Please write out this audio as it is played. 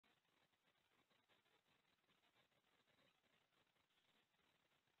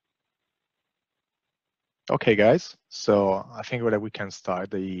Okay, guys. So I think that we can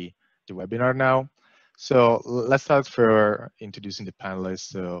start the webinar now. So let's start for introducing the panelists.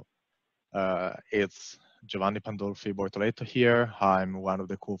 So it's Giovanni Pandolfi Bortoletto here. I'm one of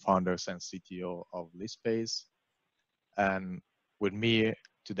the co-founders and CTO of LeafSpace. And with me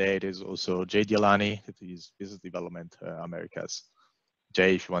today, there's also Jay Dialani, that is Business Development Americas.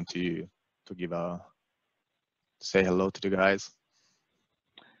 Jay, if you want to give a say hello to the guys.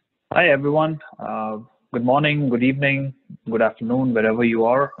 Hi, everyone. Good morning, good evening, good afternoon, wherever you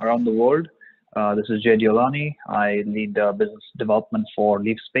are around the world. This is Jay Dialani. I lead business development for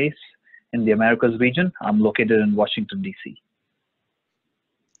LeafSpace in the Americas region. I'm located in Washington, D.C.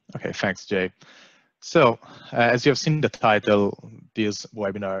 Okay, thanks, Jay. So, as you have seen the title, this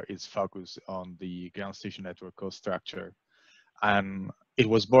webinar is focused on the ground station network cost structure. And it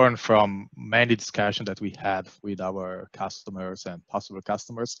was born from many discussions that we had with our customers and possible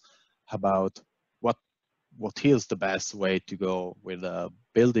customers about what is the best way to go with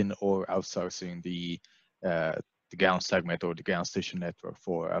building or outsourcing the ground segment or the ground station network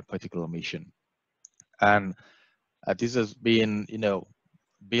for a particular mission. And this has been,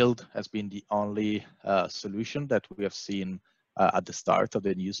 build has been the only solution that we have seen at the start of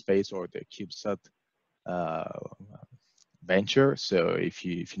the new space or the CubeSat venture. So if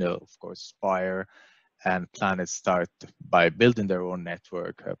you know, of course, Spire and Planet start by building their own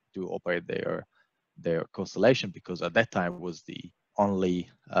network to operate their constellation, because at that time was the only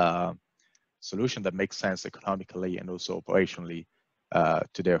solution that makes sense economically and also operationally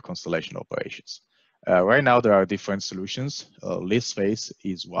to their constellation operations. Right now, there are different solutions. LeafSpace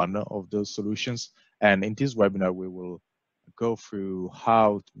is one of those solutions. And in this webinar, we will go through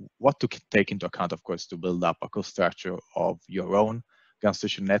what to take into account, of course, to build up a cost structure of your own ground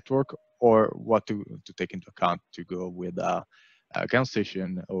station network, or what to take into account to go with a ground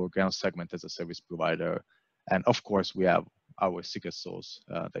station or ground segment as a service provider. And of course, we have our secret sauce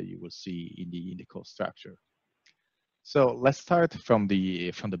that you will see in the cost structure. So let's start from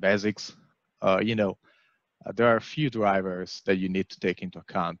the basics. There are a few drivers that you need to take into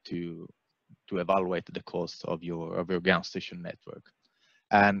account to evaluate the cost of your ground station network.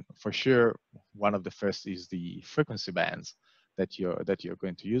 And for sure, one of the first is the frequency bands that you're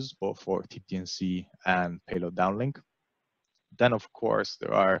going to use, both for TPNC and payload downlink. Then, of course,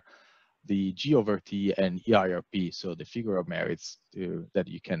 there are the G over T and EIRP, so the figure of merits that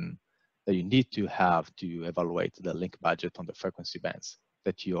you need to have to evaluate the link budget on the frequency bands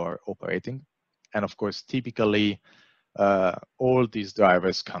that you are operating. And of course, typically, all these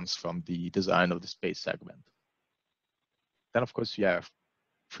drivers comes from the design of the space segment. Then, of course, you have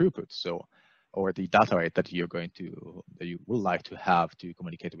throughput, or the data rate that you would like to have to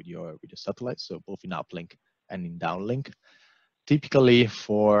communicate with your satellite, so both in uplink and in downlink. Typically,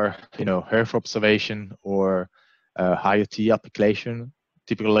 for Earth observation or IoT application,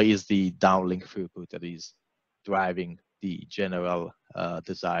 typically is the downlink throughput that is driving the general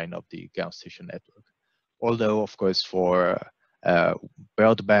design of the ground station network. Although, of course, for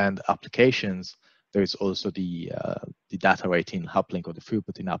broadband applications, there is also the data rate in uplink or the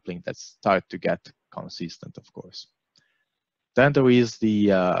throughput in uplink that start to get consistent, of course. Then there is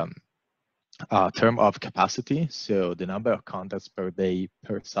the term of capacity, so the number of contacts per day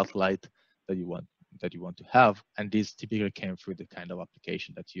per satellite that you want to have, and this typically came through the kind of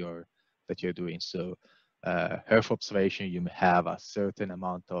application that you're doing. So Earth observation, you may have a certain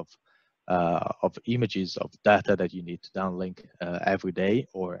amount of images of data that you need to downlink every day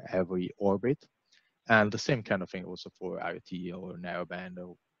or every orbit, and the same kind of thing also for IoT or narrowband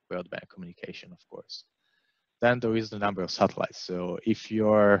or broadband communication, of course. Then there is the number of satellites. So if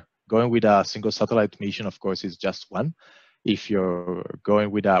you're going with a single satellite mission, of course, it's just one. If you're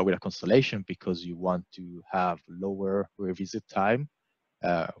going with a constellation because you want to have lower revisit time,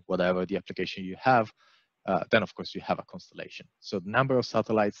 whatever the application you have, then of course you have a constellation. So the number of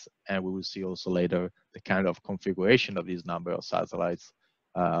satellites, and we will see also later the kind of configuration of these number of satellites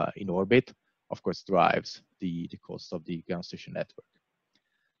in orbit, of course, drives the cost of the ground station network.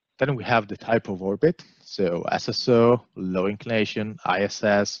 Then we have the type of orbit. So SSO, low inclination,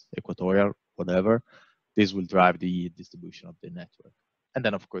 ISS, equatorial, whatever. This will drive the distribution of the network. And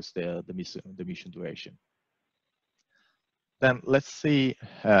then, of course, the mission duration. Then let's see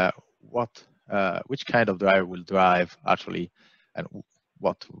which kind of driver will drive actually, and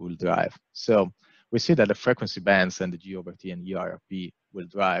what will drive. So we see that the frequency bands and the G over T and EIRP will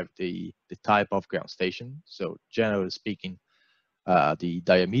drive the type of ground station. So generally speaking, the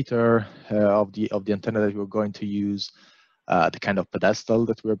diameter of the antenna that we're going to use, the kind of pedestal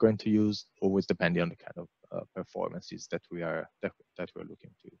that we're going to use, always depending on the kind of performances that we're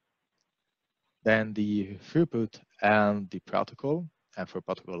looking to. Then the throughput and the protocol, and for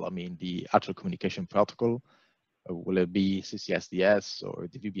protocol, I mean the actual communication protocol. Will it be CCSDS or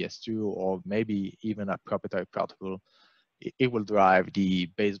the VBS2 or maybe even a proprietary protocol? It will drive the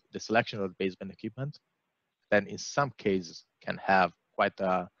selection of the baseband equipment. Then in some cases can have quite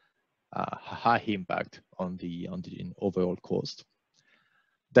a high impact on the overall cost.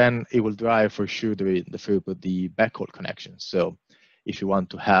 Then it will drive for sure the throughput, the backhaul connection. So if you want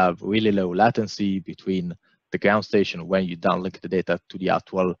to have really low latency between the ground station when you downlink the data to the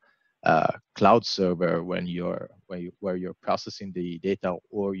actual cloud server where you're processing the data,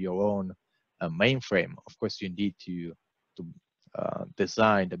 or your own mainframe, of course you need to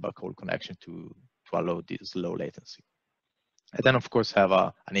design the backhaul connection to allow this low latency. And then of course have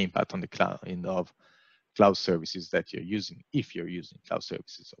an impact on the cloud of cloud services that you're using, if you're using cloud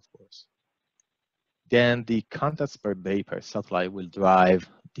services, of course. Then the contacts per day per satellite will drive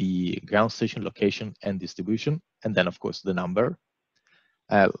the ground station location and distribution, and then of course the number,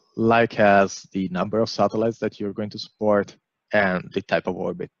 like as the number of satellites that you're going to support and the type of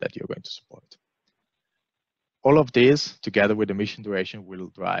orbit that you're going to support. All of this, together with the mission duration, will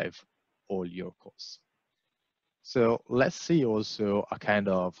drive all your costs. So let's see also a kind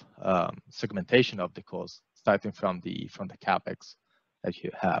of segmentation of the cost, starting from the capex that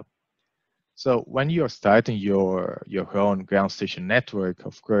you have. So when you're starting your own ground station network,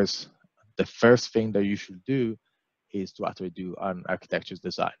 of course, the first thing that you should do is to actually do an architecture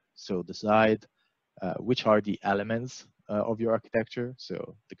design. So decide which are the elements of your architecture.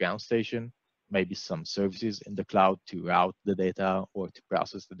 So the ground station, maybe some services in the cloud to route the data or to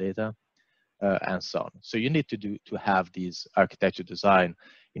process the data, and so on. So you need to have this architecture design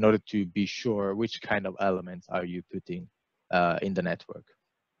in order to be sure which kind of elements are you putting in the network.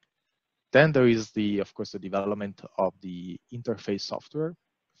 Then there is of course, the development of the interface software.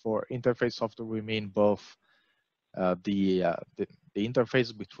 For interface software, we mean both the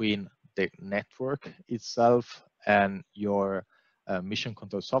interface between the network itself and your mission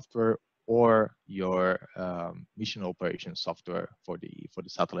control software, or your mission operation software for the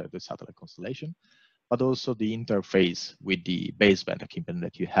satellite constellation, but also the interface with the baseband equipment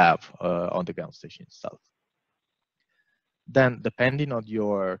that you have on the ground station itself. Then, depending on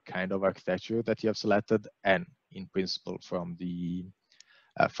your kind of architecture that you have selected, and in principle from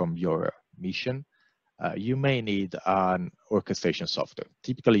your mission, you may need an orchestration software.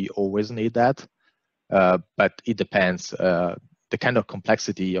 Typically, you always need that, but it depends. The kind of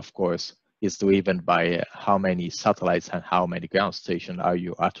complexity, of course, is driven by how many satellites and how many ground stations are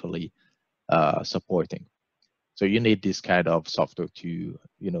you actually supporting. So you need this kind of software to,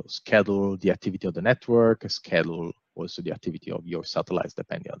 schedule the activity of the network, schedule also the activity of your satellites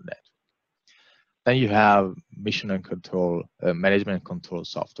depending on the network. Then you have mission and control, management and control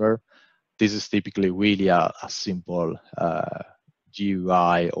software. This is typically really a simple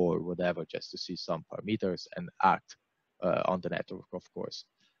GUI or whatever, just to see some parameters and act on the network, of course.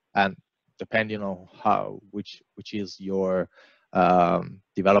 And depending on which is your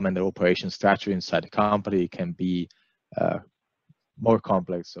development and operation structure inside the company, it can be more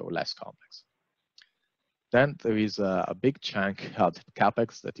complex or less complex. Then there is a big chunk of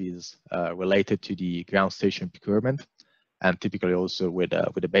capex that is related to the ground station procurement, and typically also with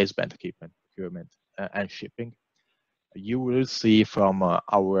the baseband equipment procurement and shipping. You will see from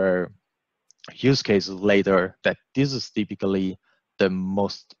our use cases later that this is typically the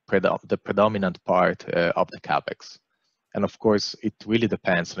predominant part of the capex. And of course, it really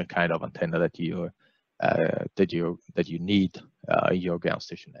depends on the kind of antenna that you need in your ground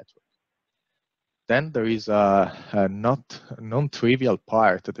station network. Then there is a non-trivial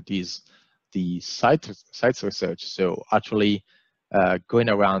part that is the sites research. So actually going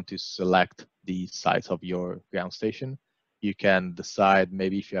around to select the sites of your ground station. You can decide,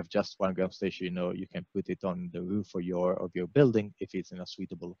 maybe if you have just one ground station, you can put it on the roof of your building if it's in a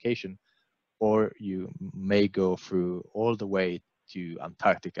suitable location, or you may go through all the way to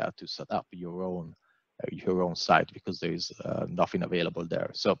Antarctica to set up your own site because there is nothing available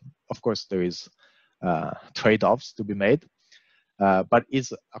there. So of course there is trade-offs to be made, but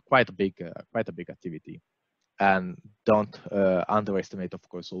it's quite a big activity. And don't underestimate, of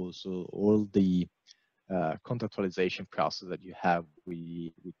course, also all the contractualization process that you have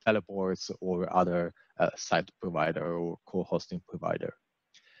with teleports or other site provider or co-hosting provider.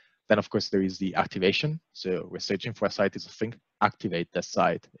 Then, of course, there is the activation. So researching for a site is a thing. Activate the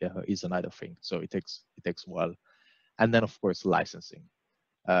site is another thing. So it takes a while. And then, of course, licensing.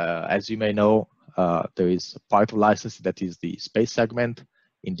 As you may know, there is a part of licensing that is the space segment.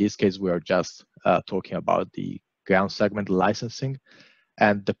 In this case, we are just talking about the ground segment licensing.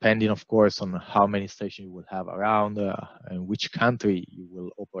 And depending, of course, on how many stations you will have around and which country you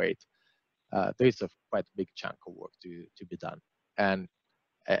will operate, there is a quite big chunk of work to be done. And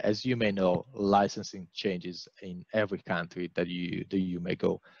as you may know, licensing changes in every country that you may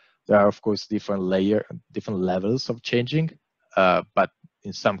go. There are, of course, different levels of changing, but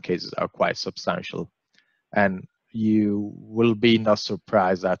in some cases are quite substantial. And you will be not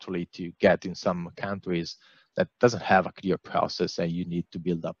surprised actually to get in some countries that doesn't have a clear process, and you need to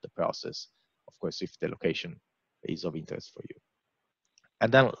build up the process, of course, if the location is of interest for you. And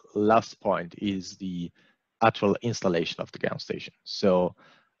then last point is the actual installation of the ground station. So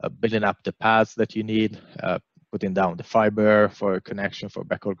building up the paths that you need, putting down the fiber for connection, for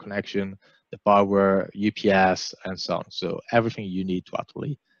backhaul connection, the power, UPS, and so on. So everything you need to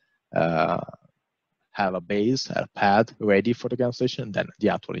actually have a base, a pad ready for the ground station, and then the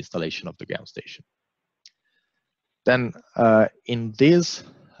actual installation of the ground station. Then in this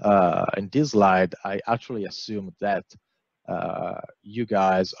slide, I actually assume that you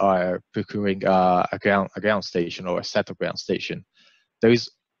guys are procuring a ground station or a set of ground station. There is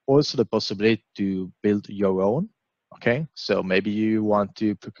also the possibility to build your own. Okay, so maybe you want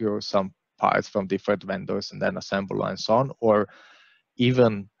to procure some parts from different vendors and then assemble and so on, or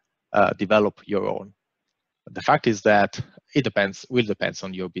even develop your own. The fact is that it will depends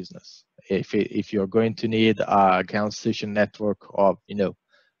on your business. If you're going to need a ground station network of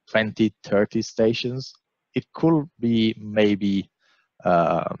 20, 30 stations, it could be maybe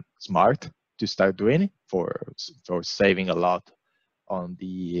smart to start doing it for saving a lot on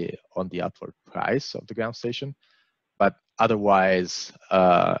the actual price of the ground station. But otherwise,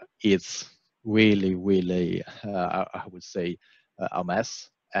 it's really I would say a mess,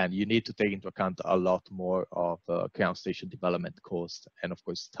 and you need to take into account a lot more of ground station development cost and of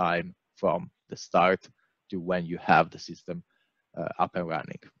course time from the start to when you have the system up and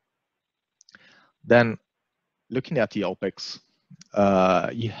running. Then looking at the OpEx,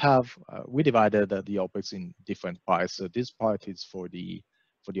 we divided the OpEx in different parts. So this part is for the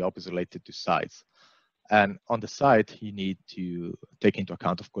OpEx related to sites. And on the site, you need to take into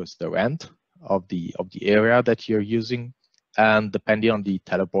account, of course, the rent of the area that you're using. And depending on the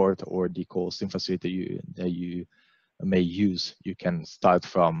teleport or the hosting facility that you may use, you can start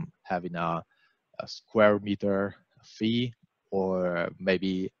from having a square meter fee, or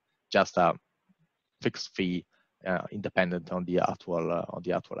maybe just a fixed fee independent on the actual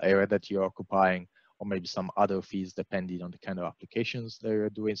area that you're occupying, or maybe some other fees depending on the kind of applications that you're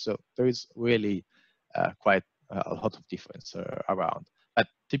doing. So there is really quite a lot of difference around. But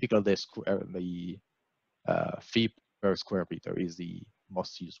typically, the fee per square meter is the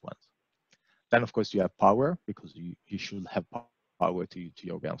most used one. Then, of course, you have power, because you should have power to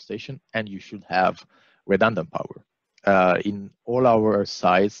your ground station, and you should have redundant power. In all our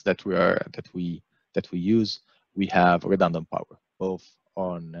sites that we use, we have redundant power, both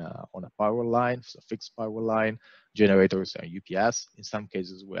on a power line, so fixed power line, generators, and UPS. In some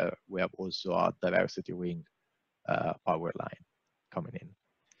cases, we have also a diversity ring power line coming in.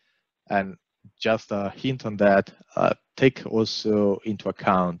 And just a hint on that, take also into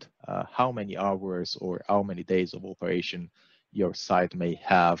account how many hours or how many days of operation your site may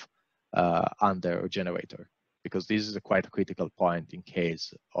have under a generator, because this is quite a critical point in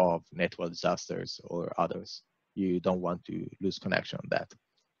case of network disasters or others. You don't want to lose connection on that.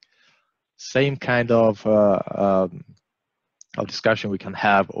 Same kind of discussion we can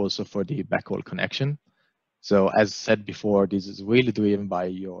have also for the backhaul connection. So as said before, this is really driven by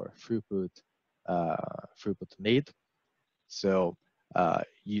your throughput need. So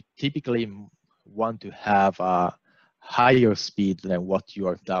you typically want to have a higher speed than what you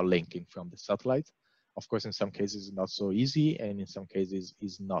are downlinking from the satellite. Of course, in some cases, it's not so easy, and in some cases,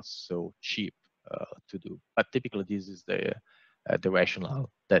 it's not so cheap to do. But typically, this is the rationale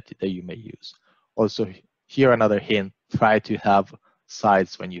that you may use. Also, here another hint: try to have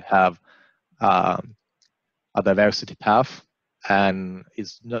sites when you have a diversity path, and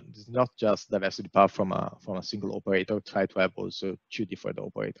it's not just diversity path from a single operator. Try to have also 2 different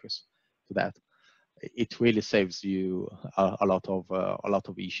operators to that. It really saves you a lot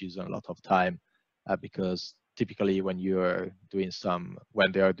of issues and a lot of time, because typically when they are doing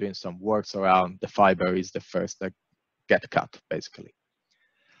some works around, the fiber is the first that get cut basically.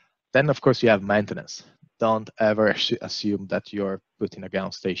 Then of course you have maintenance. Don't ever assume that you're putting a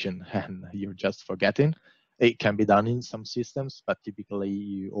ground station and you're just forgetting. It can be done in some systems, but typically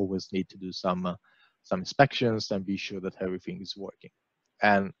you always need to do some inspections and be sure that everything is working.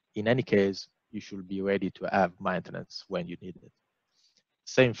 And in any case, you should be ready to have maintenance when you need it.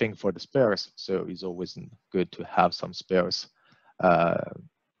 Same thing for the spares. So it's always good to have some spares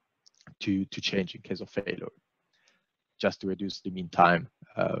to change in case of failure, just to reduce the mean time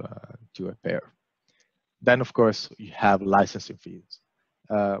to repair. Then, of course, you have licensing fees.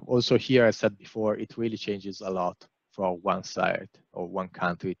 Also here, I said before, it really changes a lot from one side or one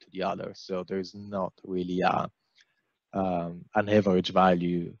country to the other. So there's not really an average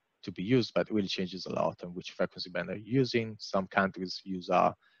value to be used, but it really changes a lot on which frequency band are you using. Some countries use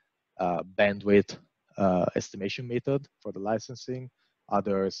a bandwidth estimation method for the licensing.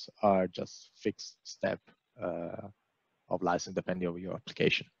 Others are just fixed step of license depending on your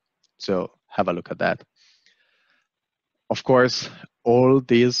application. So have a look at that. Of course, all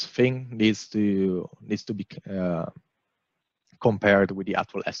these things needs to be compared with the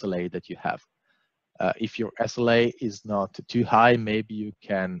actual SLA that you have. If your SLA is not too high, maybe you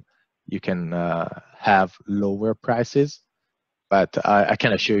can have lower prices. But I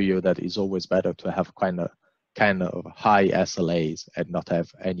can assure you that it's always better to have kind of high SLAs and not have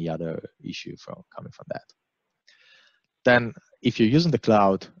any other issue coming from that. Then, if you're using the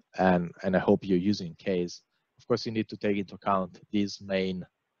cloud, and I hope you're using Case, of course you need to take into account these main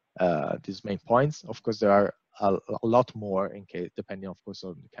points. Of course, there are a lot more in Case, depending, of course,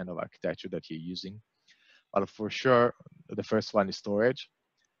 on the kind of architecture that you're using. But for sure, the first one is storage,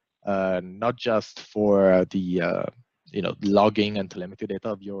 not just for the logging and telemetry data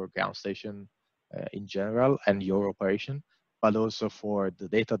of your ground station in general and your operation, but also for the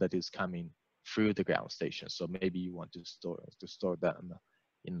data that is coming through the ground station. So maybe you want to store them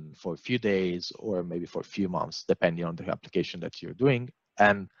for a few days or maybe for a few months, depending on the application that you're doing.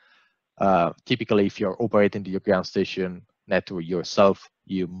 And typically, if you're operating your ground station network yourself,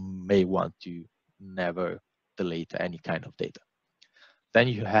 you may want to never delete any kind of data. Then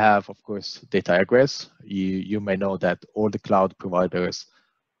you have, of course, data egress. You may know that all the cloud providers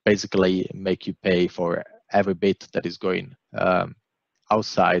basically make you pay for every bit that is going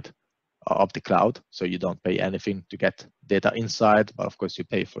outside of the cloud. So you don't pay anything to get data inside, but of course you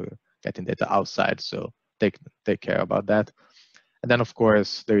pay for getting data outside. So take care about that. And then, of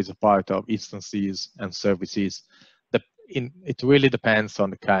course, there is a part of instances and services. It really depends on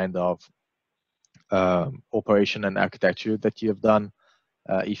the kind of operation and architecture that you have done.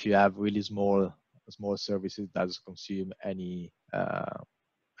 If you have really small services that doesn't consume any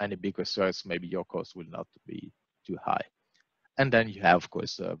big resource, maybe your cost will not be too high. And then you have, of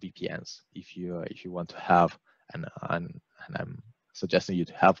course, VPNs. If you want to have, and I'm suggesting you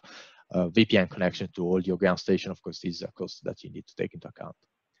to have a VPN connection to all your ground station. Of course, these are costs that you need to take into account.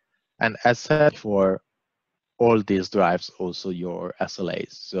 And as said before, all this drives also your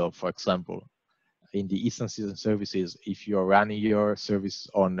SLAs. So, for example, in the instances and services, if you're running your service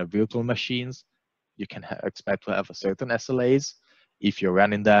on virtual machines, you can expect to have a certain SLAs. If you're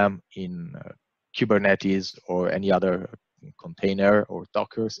running them in Kubernetes or any other container or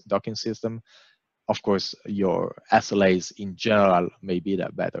docking system, of course, your SLAs in general may be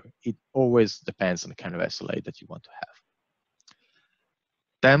that better. It always depends on the kind of SLA that you want to have.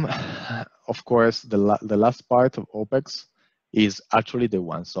 Then, of course, the last part of OpEx is actually the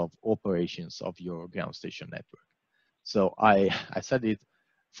ones of operations of your ground station network. So I said it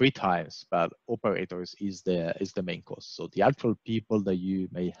 3 times, but operators is the main cost. So the actual people that you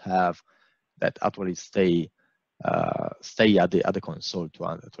may have that actually stay at the console to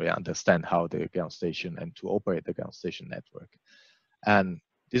understand how the ground station and to operate the ground station network. And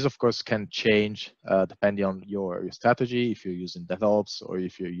this, of course, can change depending on your strategy, if you're using DevOps or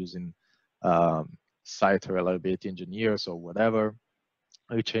if you're using site reliability engineers or whatever.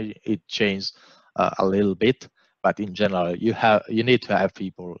 It changes a little bit, but in general, you need to have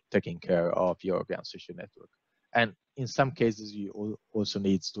people taking care of your ground station network. And in some cases, you also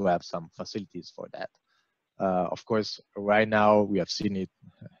need to have some facilities for that. Of course, right now, we have seen it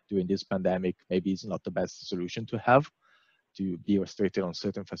during this pandemic, maybe it's not the best solution to have, to be restricted on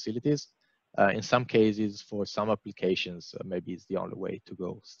certain facilities. In some cases, for some applications, maybe it's the only way to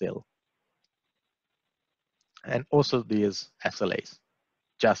go still. And also these SLAs.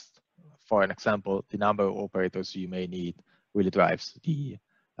 Just for an example, the number of operators you may need really drives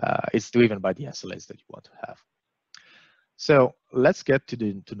it's driven by the SLAs that you want to have. So let's get to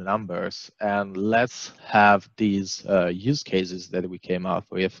the numbers and let's have these use cases that we came up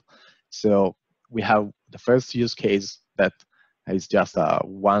with. So we have the first use case that is just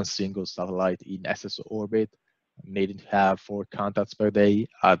one single satellite in SSO orbit, needing to have 4 contacts per day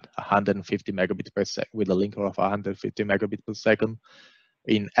at 150 megabits per second with a link of 150 megabits per second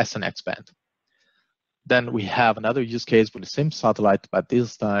in SNX band. Then we have another use case for the same satellite, but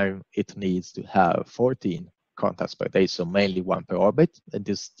this time it needs to have 14 contacts per day, so mainly 1 per orbit. And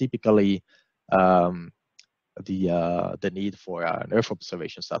this typically the need for an Earth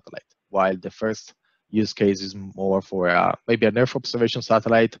observation satellite, while the first use case is more for maybe an Earth observation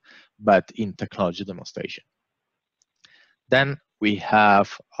satellite, but in technology demonstration. Then we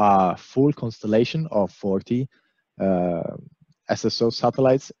have a full constellation of 40 SSO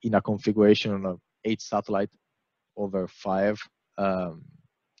satellites in a configuration of 8 satellites over 5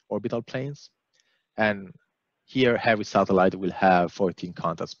 orbital planes. And here, every satellite will have 14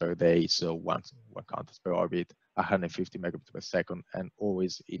 contacts per day, so one contact per orbit, 150 megabits per second, and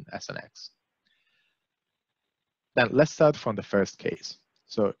always in SNX. Then let's start from the first case.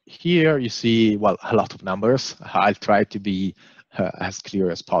 So here you see, well, a lot of numbers. I'll try to be as clear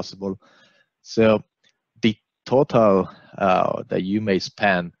as possible. So the total that you may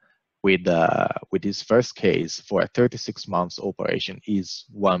spend with this first case for a 36 months operation is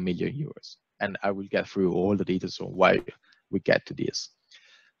 1 million euros. And I will get through all the details on why we get to this.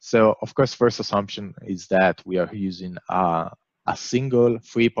 So of course, first assumption is that we are using a single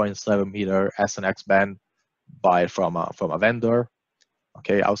 3.7 meter SNX band from a vendor,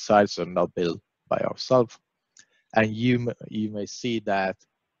 okay, outside, so not built by ourselves. And you may see that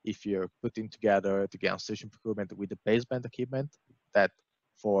if you're putting together the ground station procurement with the baseband equipment, that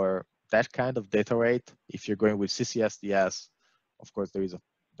for that kind of data rate, if you're going with CCSDS, of course there is a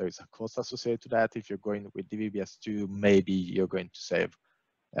cost associated to that. If you're going with DVB-S2, maybe you're going to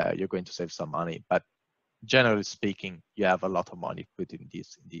save some money. But generally speaking, you have a lot of money put in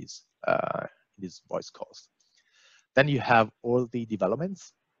these voice calls. Then you have all the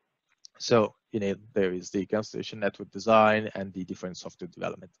developments. So there is the ground station network design and the different software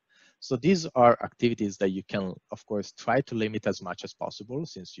development. So these are activities that you can, of course, try to limit as much as possible,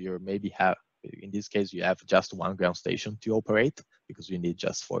 since you maybe have, in this case, you have just one ground station to operate because you need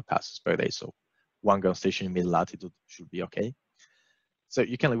just 4 passes per day. So one ground station in mid-latitude should be okay. So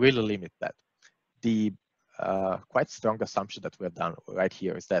you can really limit that. The quite strong assumption that we have done right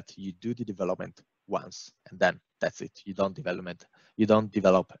here is that you do the development once and then that's it. You don't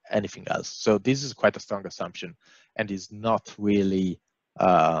develop anything else. So this is quite a strong assumption, and is not really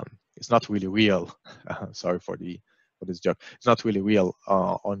real. Sorry for this joke. It's not really real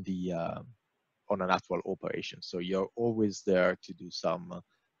on an actual operation. So you're always there to do some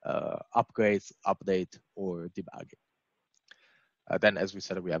upgrades, update, or debugging. Then, as we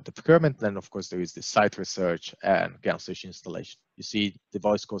said, we have the procurement. Then, of course, there is the site research and ground station installation. You see, the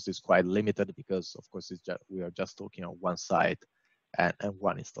voice cost is quite limited because, of course, we are just talking on one site and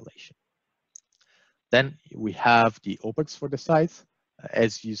one installation. Then we have the OpEx for the sites.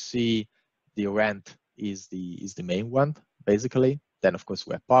 As you see, the rent is the main one, basically. Then, of course,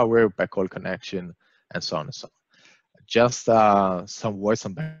 we have power, backhaul connection, and so on and so on. Just some words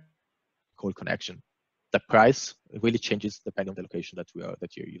on backhaul connection. The price really changes depending on the location that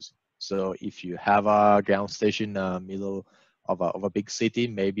you're using. So if you have a ground station in the middle of a big city,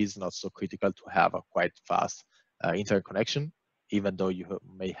 maybe it's not so critical to have a quite fast internet connection, even though you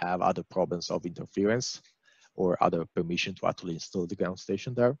may have other problems of interference or other permission to actually install the ground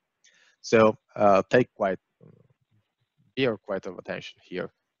station there. So bear quite of attention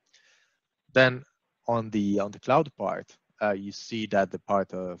here. Then on the cloud part, you see that the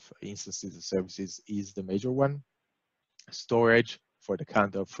part of instances and services is the major one. Storage for the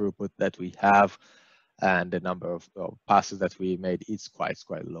kind of throughput that we have and the number of passes that we made is quite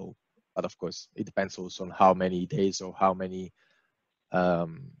low. But of course, it depends also on how many days or how many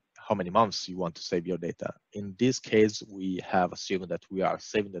months you want to save your data. In this case, we have assumed that we are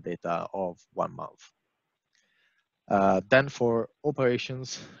saving the data of 1 month. Then for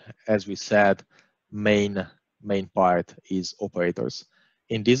operations, as we said, main part is operators.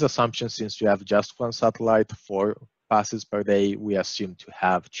 In this assumption, since you have just one satellite, 4 passes per day, we assume to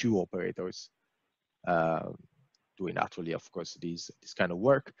have 2 operators doing actually, of course, this kind of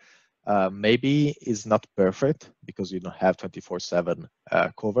work. Maybe it's not perfect because you don't have 24/7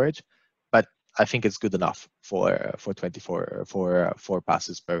 coverage, but I think it's good enough for 4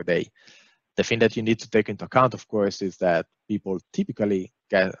 passes per day. The thing that you need to take into account, of course, is that people typically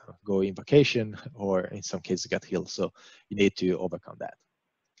go in vacation or in some cases get ill. So you need to overcome that.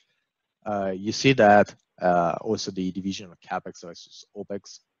 You see that also the division of CapEx versus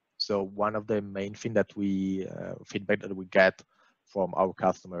OpEx. So one of the main thing that feedback that we get from our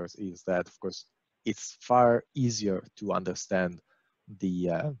customers is that, of course, it's far easier to understand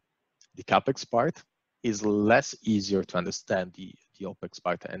the CapEx part. Is less easier to understand the OpEx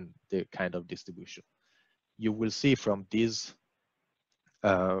part and the kind of distribution. You will see from this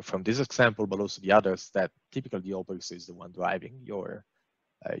example, but also the others, that typically the OpEx is the one driving your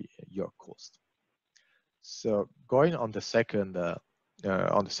cost. So going on the second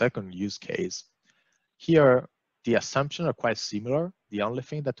use case, here, the assumptions are quite similar. The only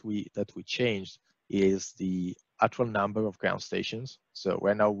thing that we changed is the actual number of ground stations. So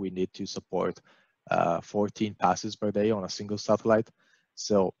right now we need to support 14 passes per day on a single satellite.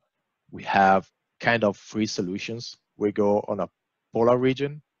 So we have kind of three solutions. We go on a polar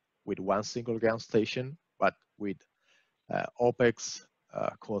region with one single ground station, but with OpEx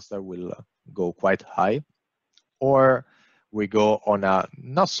costs that will go quite high. Or we go on a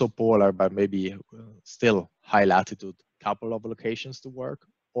not so polar, but maybe still high latitude couple of locations to work,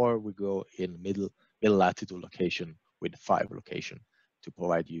 or we go in middle latitude location with 5 locations to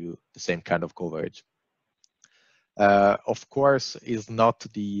provide you the same kind of coverage. Of course, is not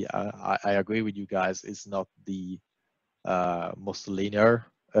the, I agree with you guys, it's not the most linear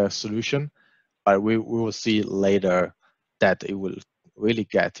solution, but we will see later that it will really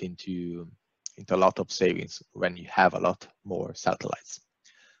get into a lot of savings when you have a lot more satellites.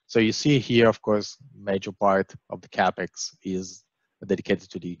 So you see here, of course, major part of the CapEx is dedicated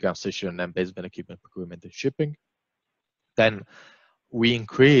to the ground station and baseband equipment procurement and shipping. Then we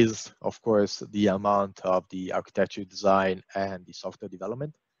increase, of course, the amount of the architecture design and the software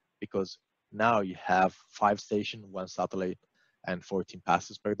development, because now you have 5 stations, 1 satellite, and 14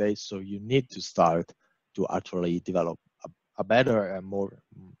 passes per day. So you need to start to actually develop a better and more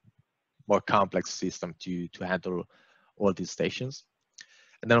complex system to handle all these stations.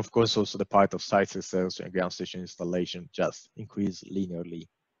 And then, of course, also the part of site access and ground station installation just increase linearly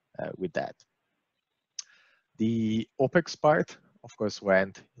with that. The OpEx part, of course,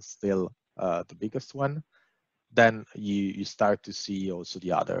 rent is still the biggest one. Then you start to see also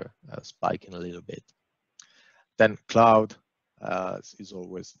the other spiking a little bit. Then cloud is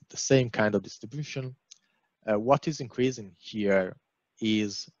always the same kind of distribution. What is increasing here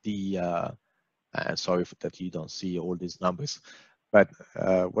is the, sorry that you don't see all these numbers, but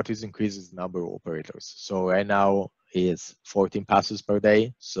what is increasing is the number of operators. So right now is 14 passes per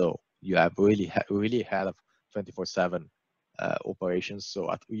day. So you have really have 24/7 operations.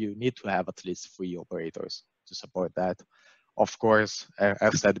 So you need to have at least 3 operators to support that. Of course,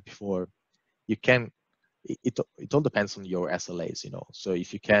 I've said before, you can. It all depends on your SLAs, you know. So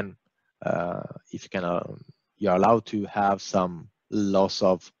if you can, you're allowed to have some loss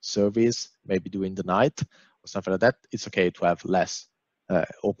of service, maybe during the night or something like that. It's okay to have less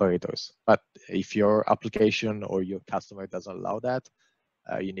operators. But if your application or your customer doesn't allow that,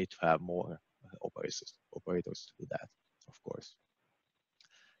 you need to have more operators to do that, of course.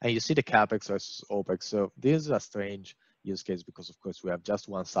 And you see the CapEx versus OpEx. So this is a strange use case because, of course, we have just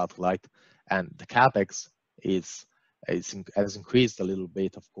 1 satellite, and the CapEx has increased a little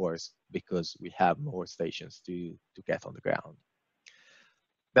bit, of course, because we have more stations to get on the ground.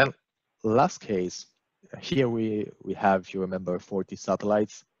 Then last case, here we have, if you remember, 40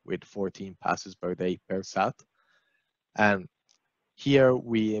 satellites with 14 passes per day per sat. And here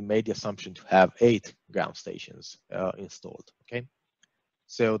we made the assumption to have 8 ground stations installed, okay?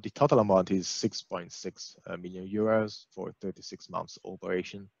 So the total amount is 6.6 million euros for 36 months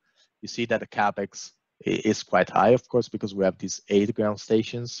operation. You see that the CapEx is quite high, of course, because we have these 8 ground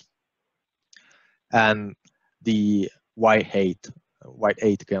stations. And the why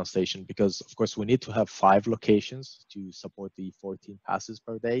 8 ground station, because of course we need to have 5 locations to support the 14 passes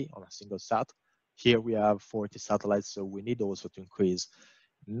per day on a single sat. Here we have 40 satellites, so we need also to increase,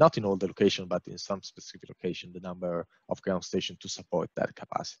 not in all the location, but in some specific location, the number of ground stations to support that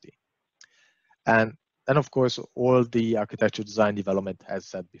capacity. And then, of course, all the architecture design development, as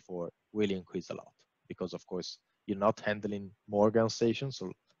said before, really increased a lot, because of course you're not handling more ground stations,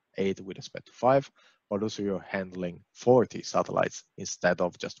 so 8 with respect to 5, but also you're handling 40 satellites instead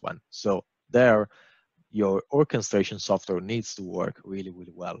of just 1. So there, your orchestration software needs to work really,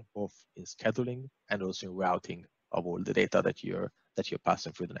 really well, both in scheduling and also in routing of all the data that you're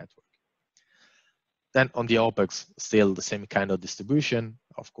passing through the network. Then on the OpEx, still the same kind of distribution,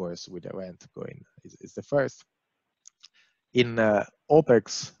 of course, with the rent going is the first. In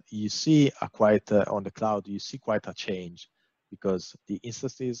OpEx, you see on the cloud, you see quite a change, because the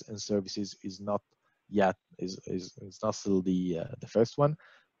instances and services is not not still the first one,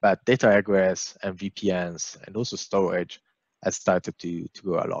 but data egress and VPNs and also storage has started to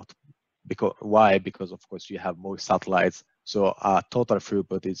grow a lot. Why? Because of course you have more satellites, so total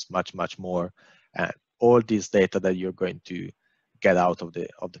throughput is much more, and all this data that you're going to get out of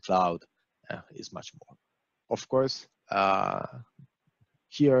the cloud is much more. Of course,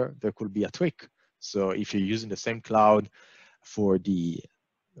 here there could be a trick. So if you're using the same cloud for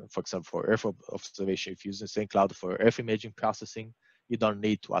example, for Earth observation, if you're using the same cloud for Earth imaging processing, you don't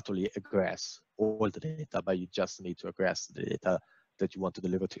need to actually egress all the data, but you just need to egress the data that you want to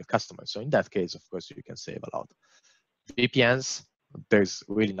deliver to your customers. So in that case, of course, you can save a lot. VPNs, there's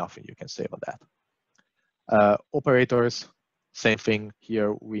really nothing you can say about that. Operators, same thing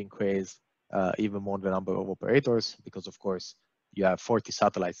here. We increase even more the number of operators because, of course, you have 40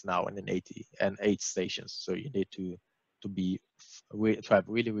 satellites now and 8 stations. So you need to have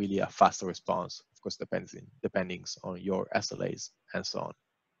really a faster response. Of course, depending on your SLAs and so on.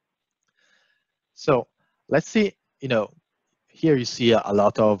 So let's see. Here you see a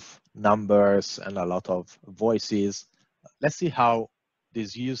lot of numbers and a lot of voices. Let's see how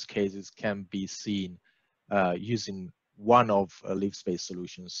these use cases can be seen using one of LeafSpace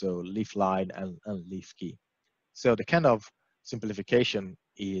solutions, so LeafLine and LeafKey. So the kind of simplification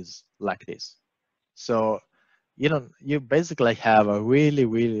is like this. So you basically have a really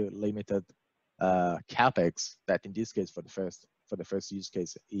limited capex that in this case for the first use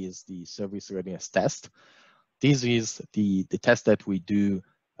case is the service readiness test. This is the test that we do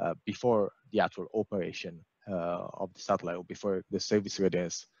before the actual operation of the satellite or before the service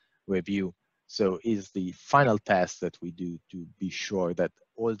readiness review. So is the final test that we do to be sure that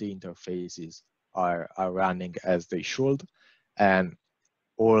all the interfaces are running as they should, and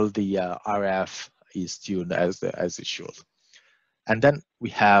all the RF is tuned as it should. And then we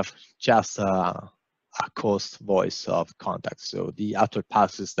have just a cost voice of contact. So the actual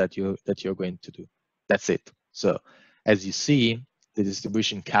passes that you're going to do. That's it. So as you see, the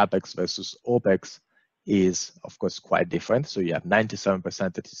distribution CapEx versus OpEx is of course quite different. So you have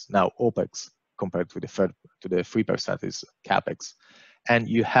 97% that is now OpEx compared to the 3% is CapEx. And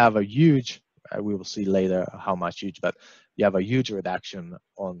you have a huge, we will see later how much huge, but you have a huge reduction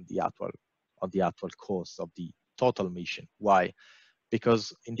on the actual cost of the total mission. Why?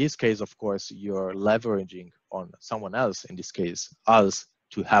 Because in this case, of course, you're leveraging on someone else, in this case, us,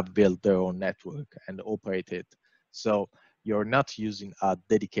 to have built their own network and operate it. So you're not using a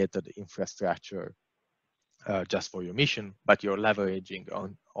dedicated infrastructure just for your mission, but you're leveraging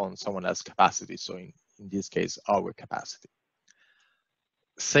on someone else's capacity. So in this case, our capacity.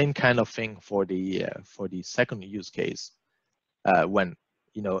 Same kind of thing for the second use case, when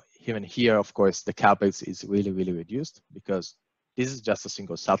even here, of course, the capex is really reduced because this is just a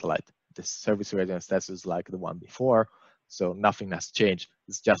single satellite. The service readiness test is like the one before, so nothing has changed.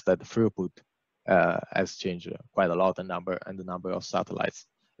 It's just that the throughput has changed quite a lot, the number of satellites.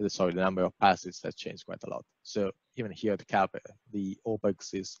 Sorry, the number of passes has changed quite a lot. So even here, the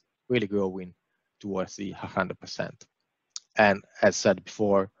OpEx is really growing towards the 100%. And as said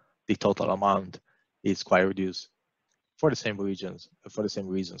before, the total amount is quite reduced for the same reasons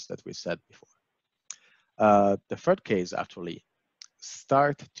that we said before. The third case actually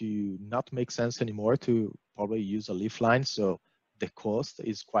start to not make sense anymore to probably use a LeafLine. So the cost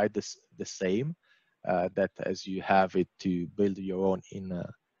is quite the same that as you have it to build your own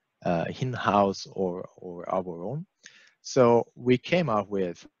in-house or our own. So we came up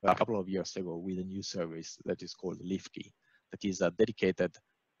with a couple of years ago with a new service that is called LeafKey, that is a dedicated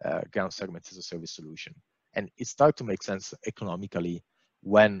ground segment as a service solution. And it started to make sense economically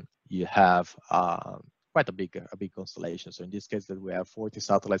when you have quite a big constellation. So in this case, that we have 40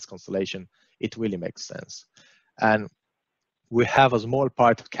 satellites constellation, it really makes sense. And we have a small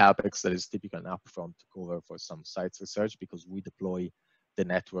part of CapEx that is typically an upfront to cover for some sites research because we deploy the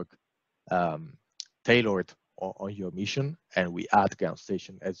network tailored on your mission, and we add ground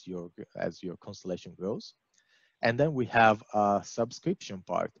station as your constellation grows. And then we have a subscription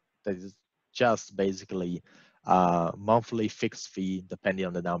part that is just basically a monthly fixed fee depending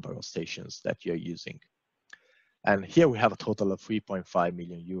on the number of stations that you're using. And here we have a total of 3.5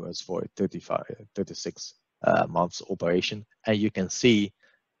 million euros for 36 months operation. And you can see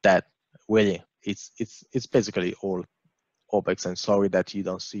that really it's basically all OpEx. And sorry that you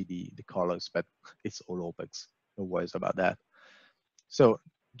don't see the colors, but it's all OpEx. No worries about that. So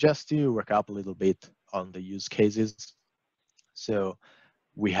just to recap a little bit on the use cases. So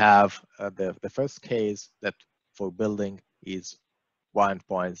we have the first case that for building is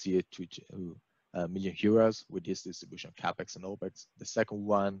 1.02 million euros with this distribution capex and opex. The second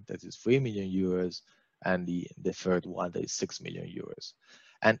one that is 3 million euros, and the third one that is 6 million euros.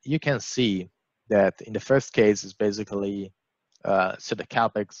 And you can see that in the first case is basically so the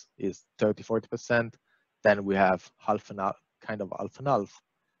capex is 30-40%. Then we have half and half,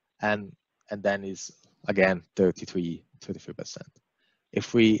 and then is again 33%.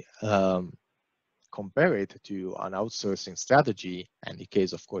 If we compare it to an outsourcing strategy, and in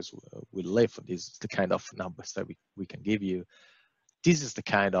case, of course, we live, this is the kind of numbers that we can give you. This is the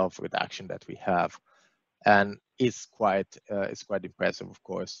kind of reduction that we have, and it's quite impressive, of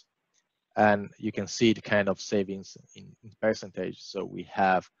course. And you can see the kind of savings in percentage. So we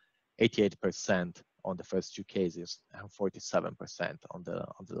have 88% on the first two cases and 47% on the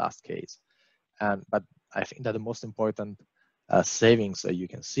last case. But I think that the most important savings that you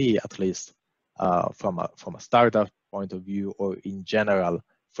can see, at least from a startup point of view, or in general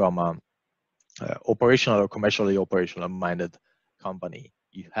from a operational or commercially operational minded company,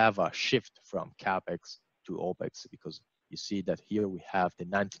 you have a shift from capex to opex, because you see that here we have the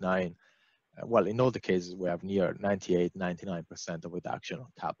 99. Well, in all the cases, we have near 98, 99% of reduction on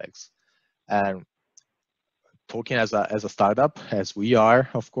capex. And talking as a startup, as we are,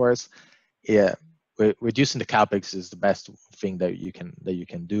 of course, yeah, reducing the capex is the best thing that you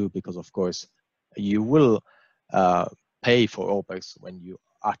can do, because of course you will pay for opex when you're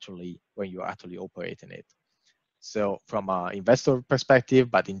actually operating it. So from an investor perspective,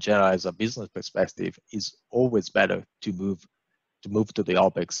 but in general as a business perspective, it's always better to move to the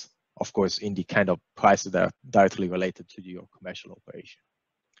opex, of course, in the kind of prices that are directly related to your commercial operation.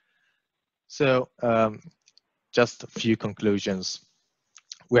 So just a few conclusions.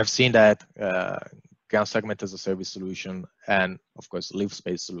 We have seen that ground segment as a service solution, and of course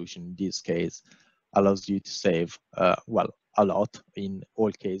live-space solution in this case, allows you to save well, a lot in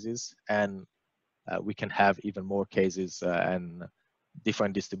all cases, and we can have even more cases and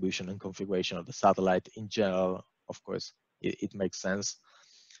different distribution and configuration of the satellite. In general, of course, it makes sense.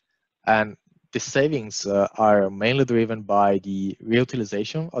 And the savings are mainly driven by the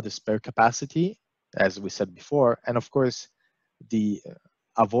reutilization of the spare capacity, as we said before, and of course, the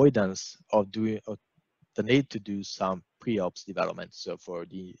avoidance of the need to do some pre-ops development. So for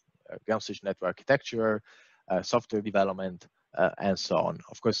the ground station network architecture, software development, and so on.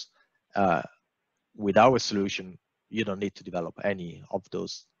 Of course, with our solution, you don't need to develop any of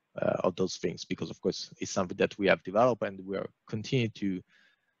those things, because of course it's something that we have developed and we are continuing to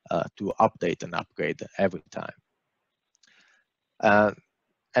update and upgrade every time.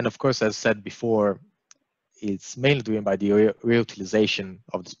 And of course, as said before, it's mainly driven by the reutilization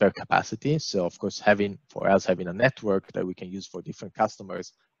of the spare capacity. So of course, having a network that we can use for different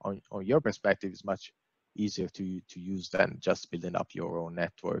customers on your perspective is much easier to use than just building up your own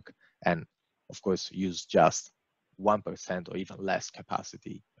network, and of course use just 1% or even less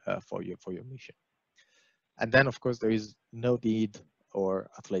capacity for your mission. And then of course there is no need, or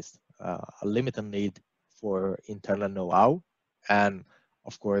at least a limited need, for internal know-how, and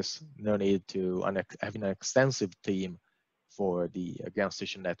of course no need to having an extensive team for the ground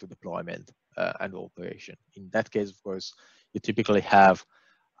station network deployment and operation. In that case, of course, you typically have,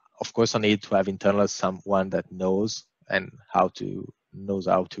 of course, a need to have internal someone that knows how to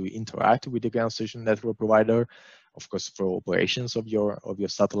interact with the ground station network provider, of course, for operations of your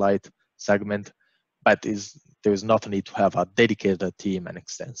satellite segment. But there is not a need to have a dedicated team, an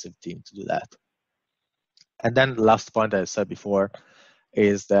extensive team to do that. And then the last point that I said before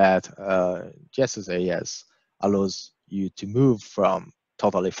is that GSaaS allows you to move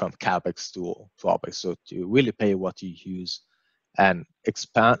totally from capex to opex, so to really pay what you use and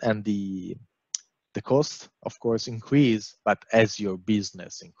expand, and the cost, of course, increase, but as your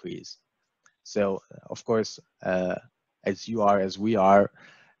business increase. So of course, as we are,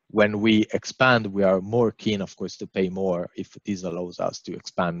 when we expand, we are more keen, of course, to pay more if this allows us to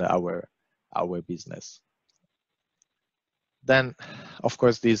expand our business. Then, of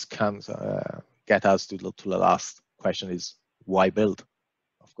course, this comes get us to the last question: is why build?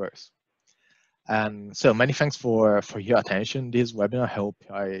 Of course. And so, many thanks for your attention. This webinar, I hope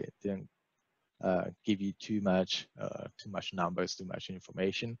I didn't give you too much numbers, too much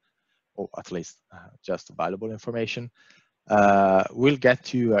information, or at least just valuable information. We'll get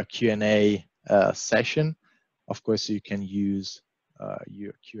to a Q&A session. Of course, you can use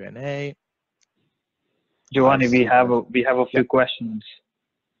your Q&A. Giovanni, we have a few questions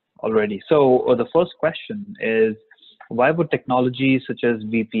already. So the first question is, why would technologies such as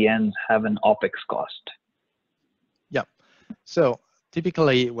VPNs have an OpEx cost? Yeah. So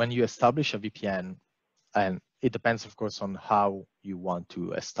typically, when you establish a VPN, and it depends, of course, on how you want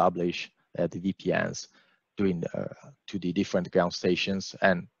to establish the VPNs to the different ground stations,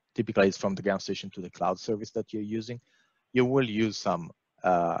 and typically it's from the ground station to the cloud service that you're using. You will use some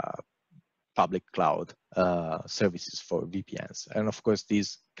public cloud services for VPNs, and of course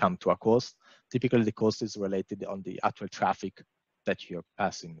these come to a cost. Typically the cost is related on the actual traffic that you're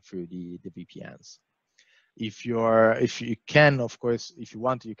passing through the VPNs. If you can, of course, if you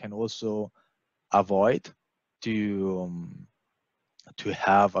want, you can also avoid to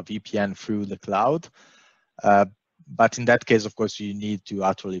have a VPN through the cloud. But in that case, of course, you need to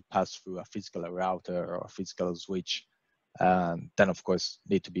actually pass through a physical router or a physical switch and then of course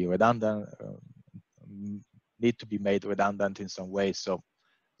need to be redundant, need to be made redundant in some way. So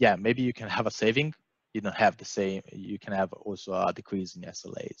yeah, maybe you can have a saving. You don't have the same. You can have also a decrease in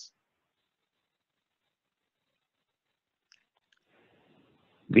SLAs.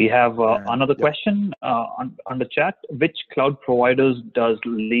 We have another question on the chat. Which cloud providers does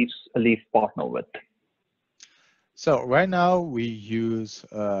Leaf partner with? So right now we use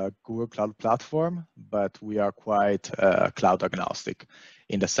Google Cloud Platform, but we are quite cloud agnostic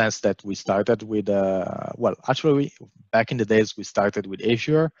in the sense that we started with, well, actually back in the days we started with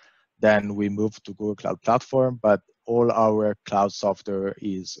Azure, then we moved to Google Cloud Platform, but all our cloud software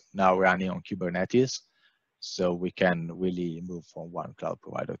is now running on Kubernetes. So we can really move from one cloud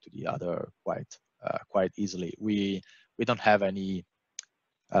provider to the other quite easily. We don't have any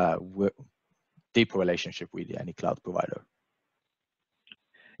deep relationship with any cloud provider.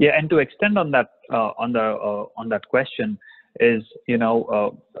 Yeah, and to extend on that on that question is,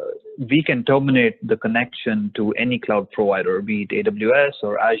 we can terminate the connection to any cloud provider, be it AWS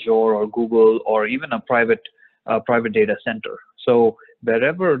or Azure or Google or even a private data center. So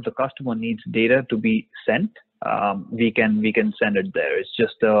wherever the customer needs data to be sent, we can send it there. It's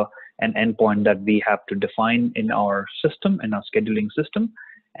just an endpoint that we have to define in our system, in our scheduling system,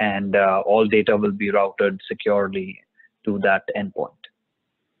 and all data will be routed securely to that endpoint.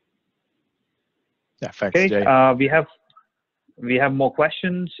 Yeah, thanks, okay, Jay. We have more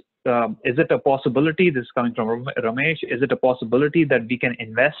questions. Is it a possibility, this is coming from Ramesh, is it a possibility that we can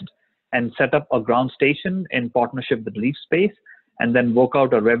invest and set up a ground station in partnership with LeafSpace and then work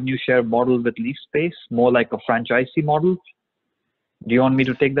out a revenue share model with LeafSpace, more like a franchisee model? Do you want me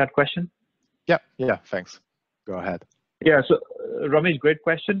to take that question? Yeah, thanks. Go ahead. Yeah, so Ramesh, great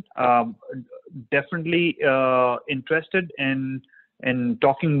question. Definitely interested in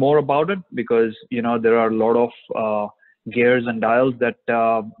talking more about it, because there are a lot of gears and dials that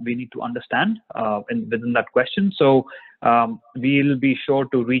we need to understand within that question. So we'll be sure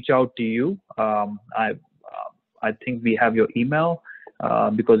to reach out to you. I think we have your email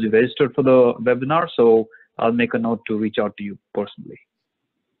because you registered for the webinar, so I'll make a note to reach out to you personally.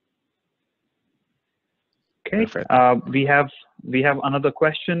 Okay, we have another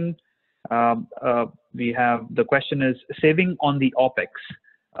question. The question is, saving on the OpEx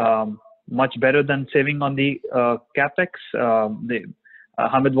much better than saving on the CapEx?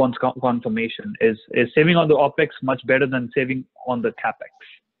 Hamid wants confirmation. Is saving on the OpEx much better than saving on the CapEx?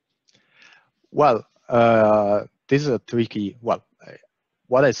 Well, this is a tricky. Well,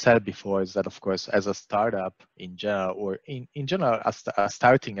 what I said before is that, of course, as a startup in general, or in general, a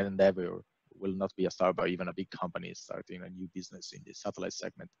starting endeavor will not be a startup, or even a big company starting a new business in the satellite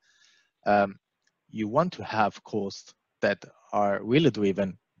segment. You want to have costs that are really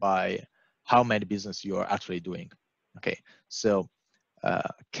driven by how many business you are actually doing. Okay, so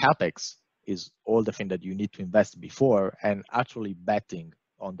CapEx is all the thing that you need to invest before and actually betting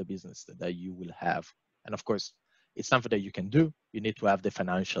on the business that you will have. And of course, it's something that you can do. You need to have the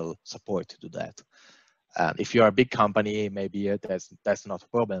financial support to do that. If you're a big company, maybe that's not a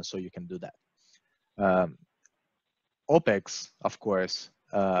problem, so you can do that. OpEx, of course,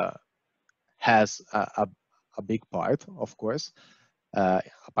 has a big part, of course. A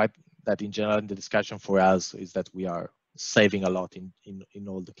part that in general in the discussion for us is that we are saving a lot in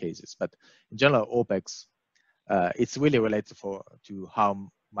all the cases. But in general, OpEx, it's really related to how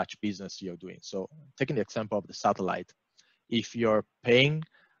much business you're doing. So taking the example of the satellite, if you're paying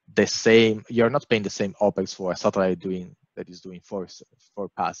the same, you're not paying the same OpEx for a satellite that is doing four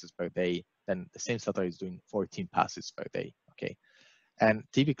passes per day, then the same satellite is doing 14 passes per day. Okay, and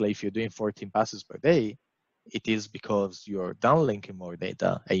typically if you're doing 14 passes per day, it is because you're downlinking more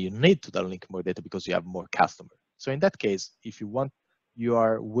data, and you need to downlink more data because you have more customers. So in that case, if you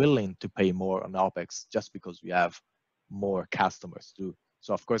are willing to pay more on OpEx just because you have more customers too.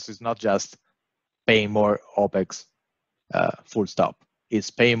 So of course, it's not just paying more OpEx, full stop.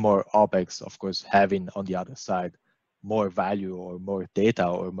 It's paying more OpEx, of course, having on the other side more value or more data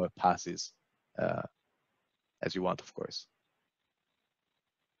or more passes as you want, of course.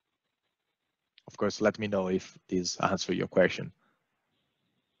 Of course, let me know if this answers your question.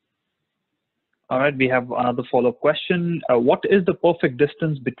 All right, we have another follow-up question. What is the perfect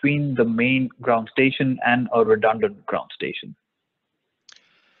distance between the main ground station and a redundant ground station?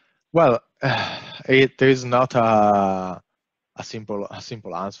 Well, there is not a simple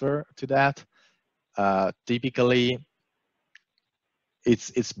answer to that. Typically,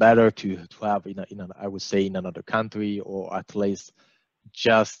 it's better to have I would say in another country, or at least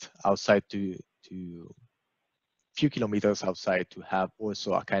just outside to few kilometers outside, to have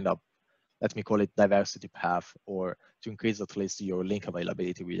also a kind of let me call it diversity path, or to increase at least your link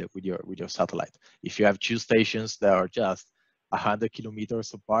availability with your satellite. If you have two stations that are just 100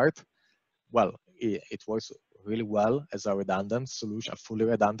 kilometers apart, well, it works really well as a redundant solution, a fully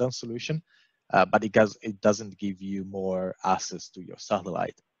redundant solution, but it doesn't give you more access to your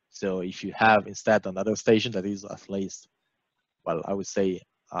satellite. So if you have instead another station that is at least, well, I would say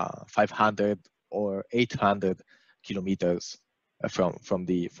 500 or 800 kilometers from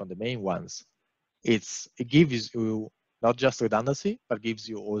the main ones, it gives you not just redundancy, but gives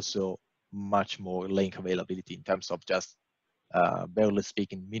you also much more link availability in terms of just barely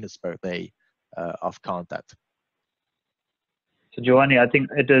speaking minutes per day of contact. So Giovanni, I think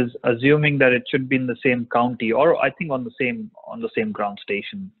it is assuming that it should be in the same county, or I think on the same ground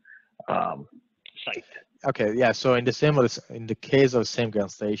station site. Okay, yeah. So in the case of same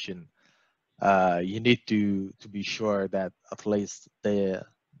ground station, you need to be sure that at least the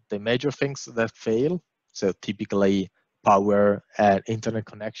major things that fail, so typically power and internet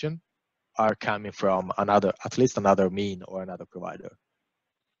connection, are coming from at least another mean or another provider.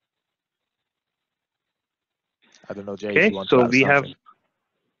 I don't know, Jay, if you want to add something.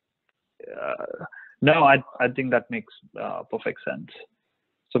 No, I think that makes perfect sense.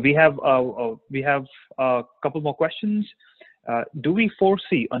 So we have a couple more questions. Do we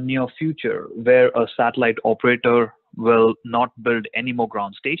foresee a near future where a satellite operator will not build any more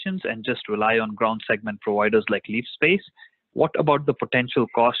ground stations and just rely on ground segment providers like LeafSpace? What about the potential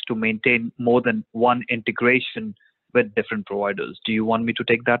cost to maintain more than one integration with different providers? Do you want me to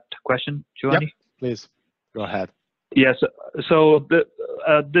take that question, Giovanni? Yep, please go ahead. Yes. So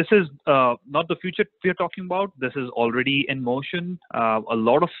this is not the future we're talking about. This is already in motion. A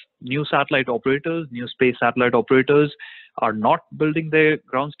lot of new satellite operators, new space satellite operators, are not building their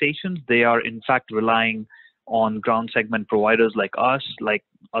ground stations. They are in fact relying on ground segment providers like us, like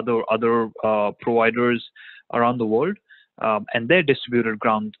other providers around the world, and their distributed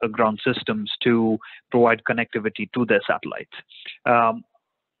ground systems to provide connectivity to their satellites.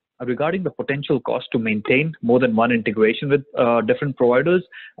 Regarding the potential cost to maintain more than one integration with different providers,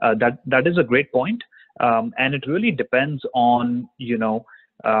 that is a great point, and it really depends on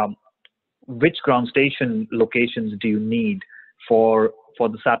which ground station locations do you need for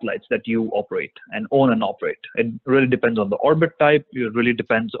the satellites that you operate and own and operate. It really depends on the orbit type. It really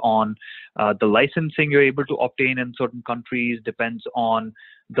depends on the licensing you're able to obtain in certain countries. Depends on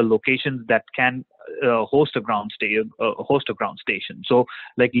the locations that can host a ground station. So,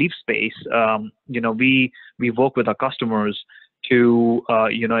 like LeafSpace, we work with our customers to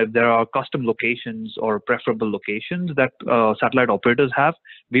if there are custom locations or preferable locations that satellite operators have,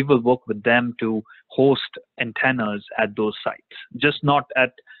 we will work with them to host antennas at those sites, just not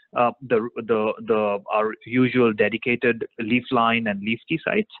at our usual dedicated Leafline and LeafKey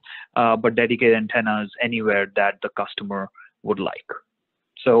sites, but dedicated antennas anywhere that the customer would like.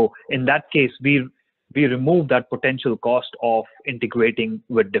 So in that case, we remove that potential cost of integrating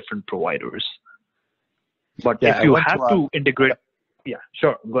with different providers. But yeah, if you have to integrate, yeah,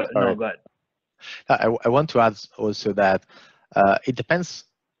 sure, go ahead. No, go ahead. I want to add also that it depends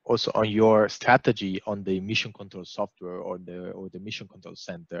also on your strategy on the mission control software or the mission control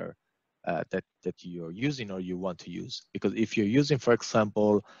center that you're using or you want to use. Because if you're using, for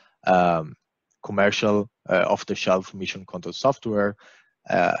example, commercial off-the-shelf mission control software,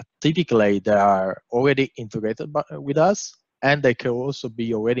 typically they are already integrated with us, and they can also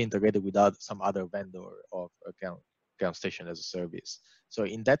be already integrated with some other vendor of ground station as a service. So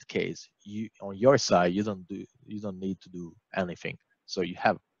in that case, on your side, you don't need to do anything. So you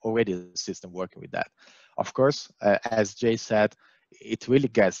have already a system working with that. Of course, as Jay said, it really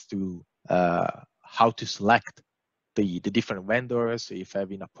gets to how to select the different vendors, if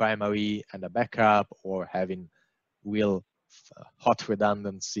having a primary and a backup, or having real hot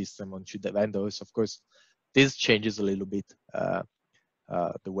redundant system on the vendors. Of course, this changes a little bit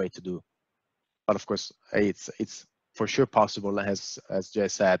the way to do. But of course, it's for sure possible, as Jay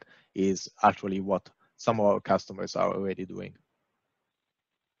said, is actually what some of our customers are already doing.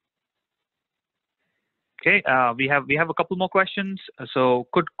 Okay, we have a couple more questions. So,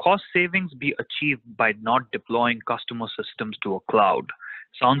 could cost savings be achieved by not deploying customer systems to a cloud?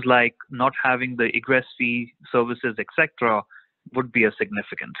 Sounds like not having the egress fee services, etc., would be a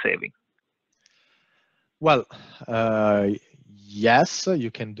significant saving. Well, yes,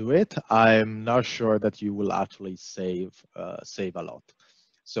 you can do it. I'm not sure that you will actually save a lot.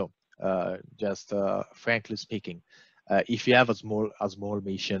 So, just frankly speaking, if you have a small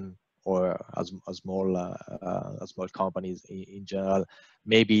mission, or a small companies in general,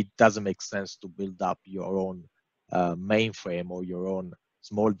 maybe it doesn't make sense to build up your own mainframe or your own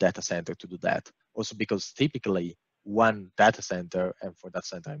small data center to do that. Also because typically one data center, and for that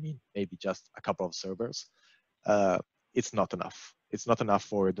center I mean maybe just a couple of servers, it's not enough. It's not enough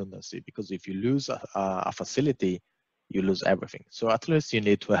for redundancy, because if you lose a facility, you lose everything. So at least you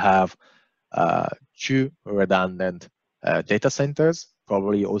need to have 2 redundant data centers,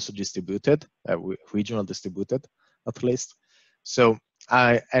 probably also distributed, regional distributed at least. So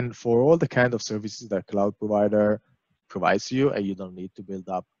and for all the kind of services that cloud provider provides you, and you don't need to build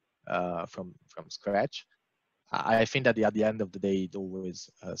up from scratch, I think that at the end of the day, it always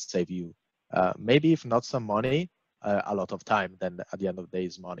save you maybe if not some money, a lot of time. Then at the end of the day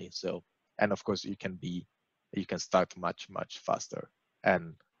is money. So, and of course you can start much faster.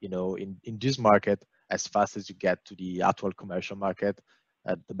 And in this market, as fast as you get to the actual commercial market,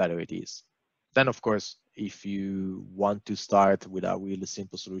 the better it is. Then of course, if you want to start with a really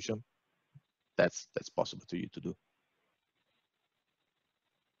simple solution, that's possible to you to do.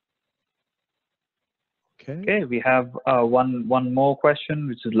 Okay, we have one more question,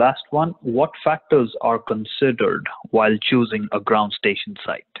 which is last one. What factors are considered while choosing a ground station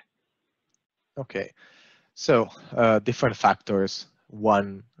site? Okay, so different factors.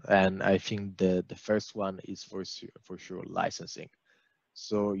 One, and I think the first one is for sure licensing.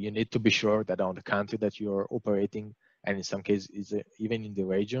 So you need to be sure that on the country that you are operating, and in some cases even in the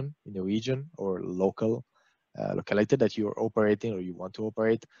region or locality that you are operating or you want to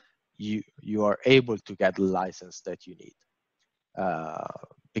operate, you are able to get the license that you need.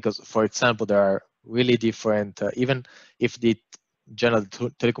 Because, for example, there are really different, even if the general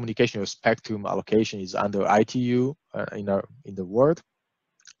telecommunication or spectrum allocation is under ITU in the world,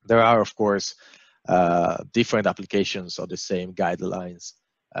 there are, of course, different applications of the same guidelines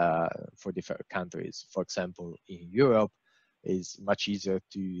for different countries. For example, in Europe, it's much easier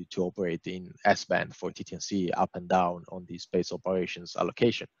to operate in S-band for TT&C up and down on the space operations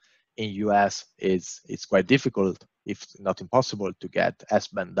allocation. In US, it's quite difficult, if not impossible, to get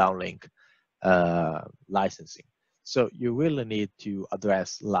S-band downlink licensing. So you really need to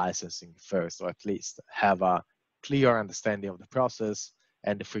address licensing first, or at least have a clear understanding of the process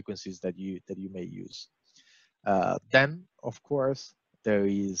and the frequencies that you may use. Then, of course, there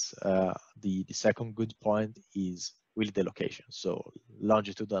is the second good point is really the location. So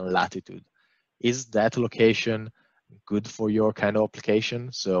longitude and latitude. Is that location good for your kind of application?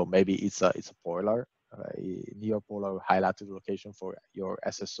 So maybe it's a polar, near polar high latitude location for your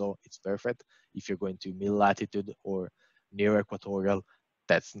SSO. It's perfect. If you're going to mid latitude or near equatorial,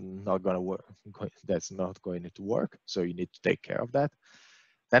 that's not going to work. That's not going to work. So you need to take care of that.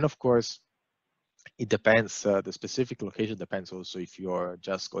 Then, of course, it depends. The specific location depends also if you're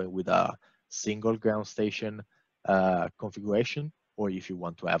just going with a single ground station configuration, or if you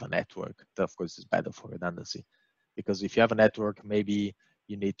want to have a network. That, of course, is better for redundancy. Because if you have a network, maybe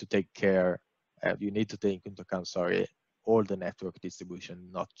you need to take into account, all the network distribution,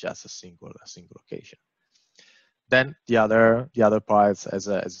 not just a single location. Then the other parts, as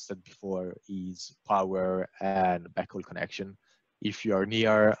I said before, is power and backhaul connection. If you are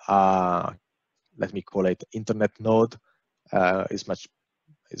near, let me call it internet node, is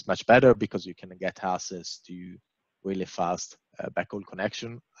much better, because you can get access to really fast backhaul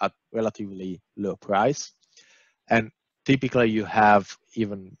connection at relatively low price. And typically you have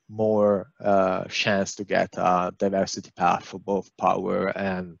even more chance to get a diversity path for both power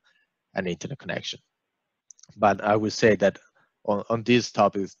and internet connection. But I would say that on these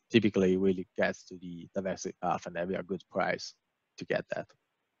topics, typically really gets to the diversity path and have a good price to get that.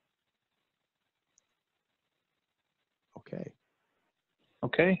 Okay.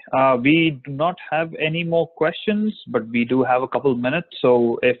 Okay, we do not have any more questions, but we do have a couple minutes.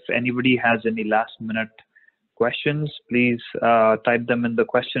 So if anybody has any last minute questions, please type them in the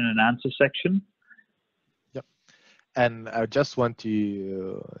question and answer section. Yep. And I just want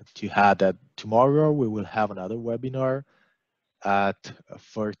to add that tomorrow we will have another webinar at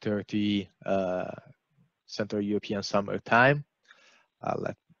 4:30 Central European Summer Time. I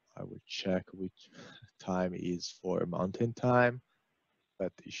will check which time is for Mountain Time,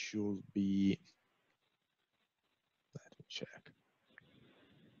 but it should be. Let me check.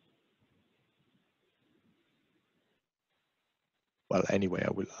 Well, anyway,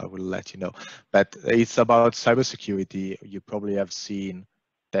 I will let you know. But it's about cybersecurity. You probably have seen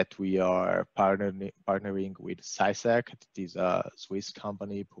that we are partnering with CySec. It is a Swiss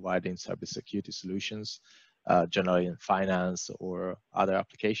company providing cybersecurity solutions, generally in finance or other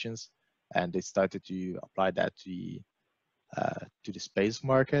applications. And they started to apply that to the space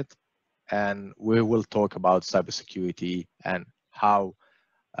market. And we will talk about cybersecurity and how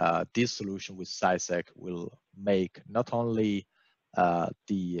this solution with CySec will make not only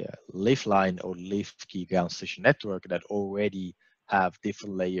the lift line or lift key ground station network that already have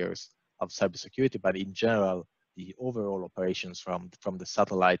different layers of cybersecurity, but in general, the overall operations from the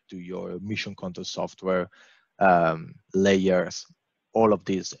satellite to your mission control software layers, all of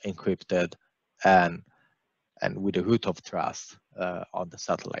these encrypted and with a root of trust on the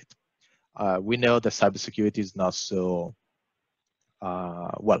satellite. We know that cybersecurity is not so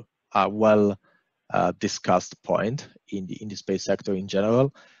well discussed point in the space sector in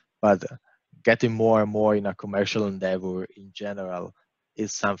general, but getting more and more in a commercial endeavor in general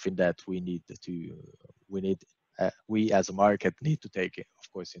is something that we as a market need to take,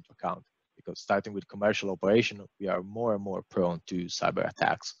 of course, into account, because starting with commercial operation, we are more and more prone to cyber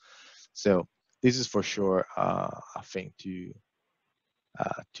attacks. So this is for sure a thing to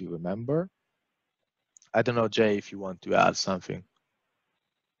remember. I don't know, Jay, if you want to add something.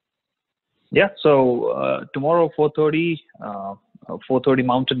 Yeah, so tomorrow 4:30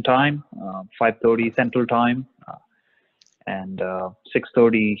 Mountain Time, 5:30 Central Time, and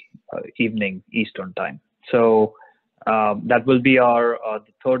 6:30 evening Eastern Time. So that will be our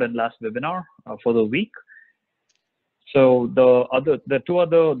the third and last webinar for the week. So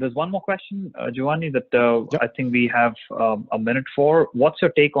there's one more question, Giovanni, that Yep. I think we have a minute for. What's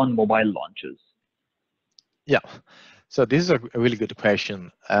your take on mobile launches? Yeah, so this is a really good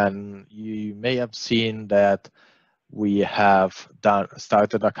question, and you may have seen that we have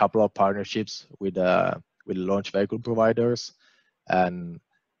started a couple of partnerships with launch vehicle providers, and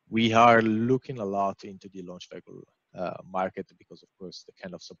we are looking a lot into the launch vehicle market, because of course the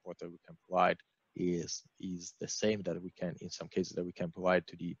kind of support that we can provide is the same that we can, in some cases, that we can provide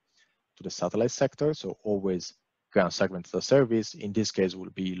to the satellite sector. So always ground segment as a service. In this case, will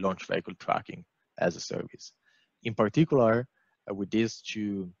be launch vehicle tracking as a service. In particular, with these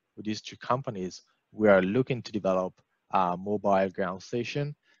two companies, we are looking to develop a mobile ground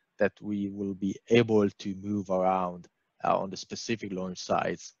station that we will be able to move around on the specific launch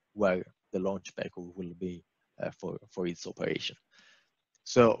sites where the launch vehicle will be for its operation.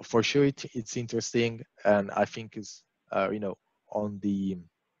 So for sure, it's interesting, and I think it's on the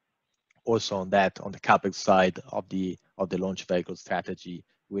capex side of the launch vehicle strategy,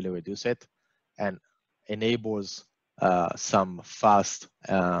 really reduce it and enables some fast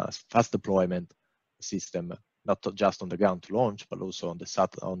deployment system, not just on the ground to launch, but also on the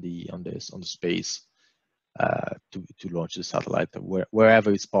space to launch the satellite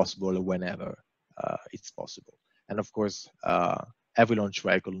wherever it's possible, whenever it's possible. And of course, every launch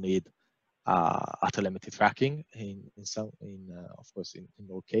vehicle need a telemetry tracking in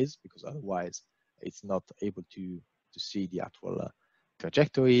all cases, because otherwise it's not able to see the actual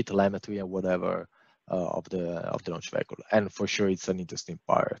trajectory, telemetry, and whatever of the launch vehicle. And for sure, it's an interesting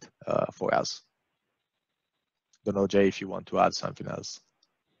part for us. Don't know, Jay, if you want to add something else.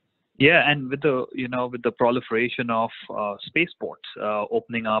 Yeah, and with the proliferation of spaceports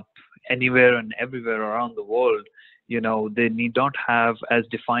opening up anywhere and everywhere around the world, they need not have as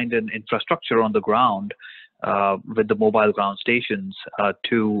defined an infrastructure on the ground with the mobile ground stations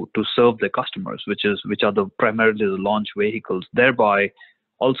to serve their customers, which are primarily the launch vehicles, thereby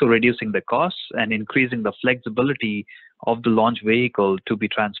also reducing the costs and increasing the flexibility of the launch vehicle to be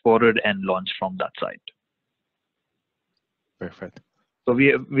transported and launched from that site. Perfect. So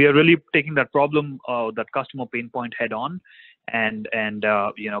we are really taking that problem, that customer pain point head on, and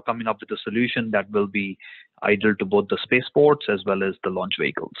coming up with a solution that will be ideal to both the spaceports as well as the launch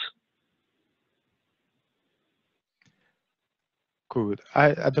vehicles. Good.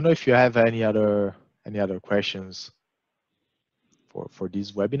 I don't know if you have any other questions for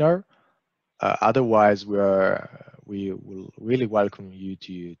this webinar. Otherwise, we will really welcome you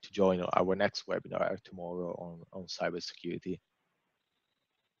to join our next webinar tomorrow on cybersecurity.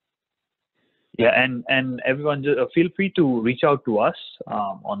 Yeah, and everyone, feel free to reach out to us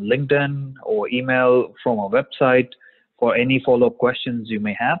on LinkedIn or email from our website for any follow-up questions you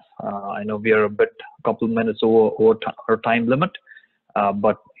may have. I know we are a couple minutes over our time limit,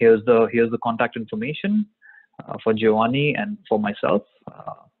 but here's the contact information for Giovanni and for myself.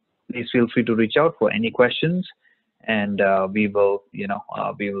 Please feel free to reach out for any questions, and we will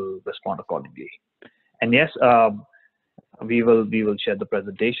respond accordingly. And yes, we will share the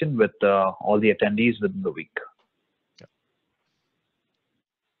presentation with all the attendees within the week. Yeah.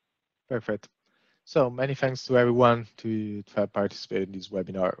 Perfect. So many thanks to everyone to have participated in this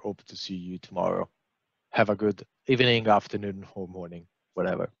webinar. Hope to see you tomorrow. Have a good evening, afternoon, or morning,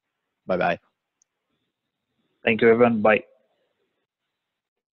 whatever. Bye-bye. Thank you, everyone. Bye.